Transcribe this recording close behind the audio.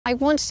I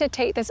wanted to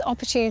take this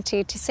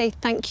opportunity to say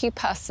thank you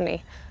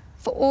personally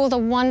for all the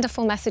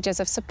wonderful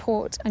messages of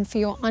support and for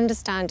your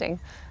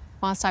understanding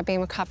whilst I've been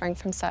recovering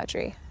from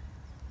surgery.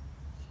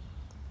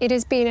 It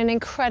has been an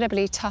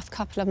incredibly tough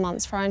couple of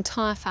months for our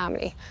entire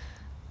family,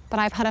 but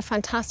I've had a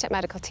fantastic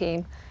medical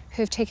team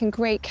who have taken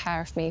great care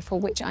of me, for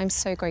which I'm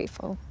so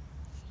grateful.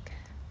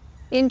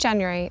 In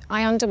January,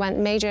 I underwent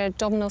major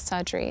abdominal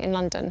surgery in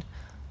London,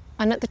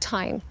 and at the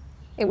time,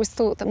 it was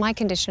thought that my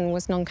condition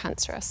was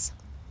non-cancerous.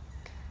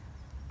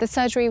 The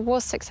surgery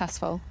was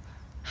successful.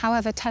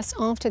 However, tests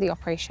after the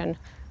operation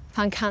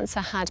found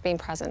cancer had been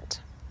present.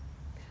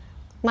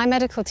 My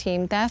medical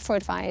team therefore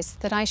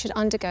advised that I should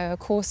undergo a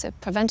course of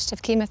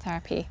preventative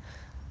chemotherapy,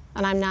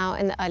 and I'm now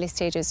in the early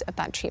stages of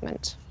that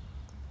treatment.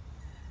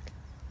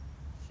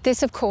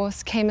 This, of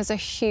course, came as a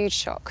huge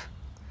shock,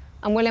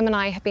 and William and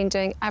I have been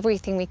doing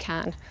everything we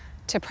can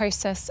to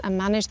process and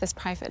manage this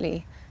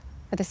privately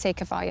for the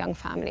sake of our young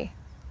family.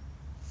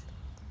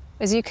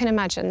 As you can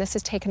imagine, this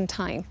has taken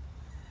time.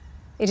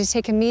 It has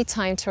taken me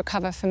time to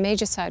recover from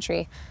major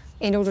surgery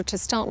in order to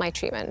start my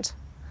treatment.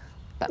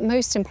 But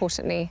most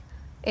importantly,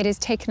 it has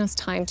taken us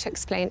time to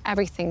explain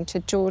everything to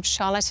George,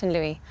 Charlotte and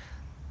Louis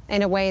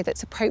in a way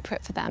that's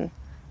appropriate for them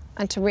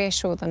and to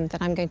reassure them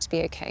that I'm going to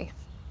be okay.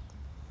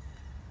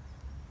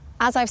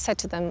 As I've said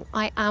to them,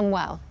 I am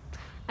well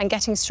and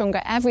getting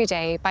stronger every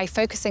day by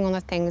focusing on the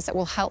things that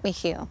will help me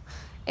heal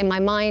in my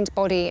mind,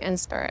 body and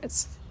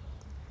spirits.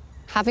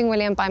 Having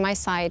William by my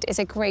side is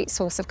a great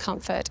source of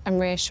comfort and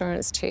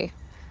reassurance too,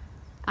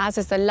 as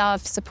is the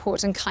love,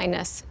 support and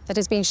kindness that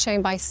has been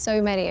shown by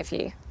so many of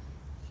you.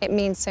 It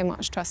means so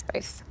much to us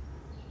both.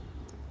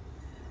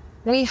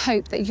 We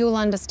hope that you'll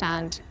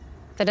understand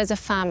that as a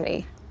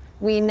family,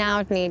 we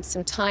now need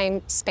some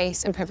time,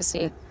 space and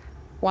privacy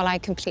while I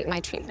complete my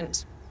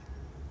treatment.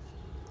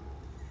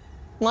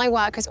 My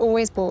work has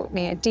always brought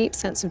me a deep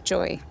sense of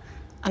joy,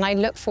 and I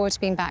look forward to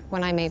being back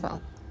when I'm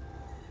able.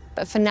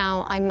 But for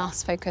now, I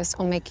must focus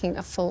on making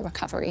a full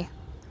recovery.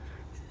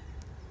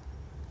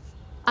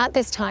 At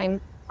this time,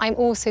 I'm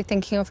also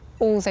thinking of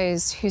all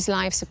those whose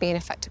lives have been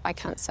affected by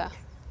cancer.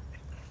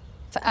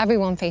 For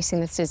everyone facing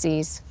this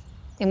disease,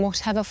 in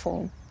whatever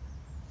form,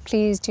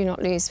 please do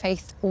not lose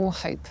faith or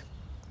hope.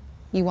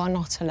 You are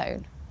not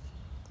alone.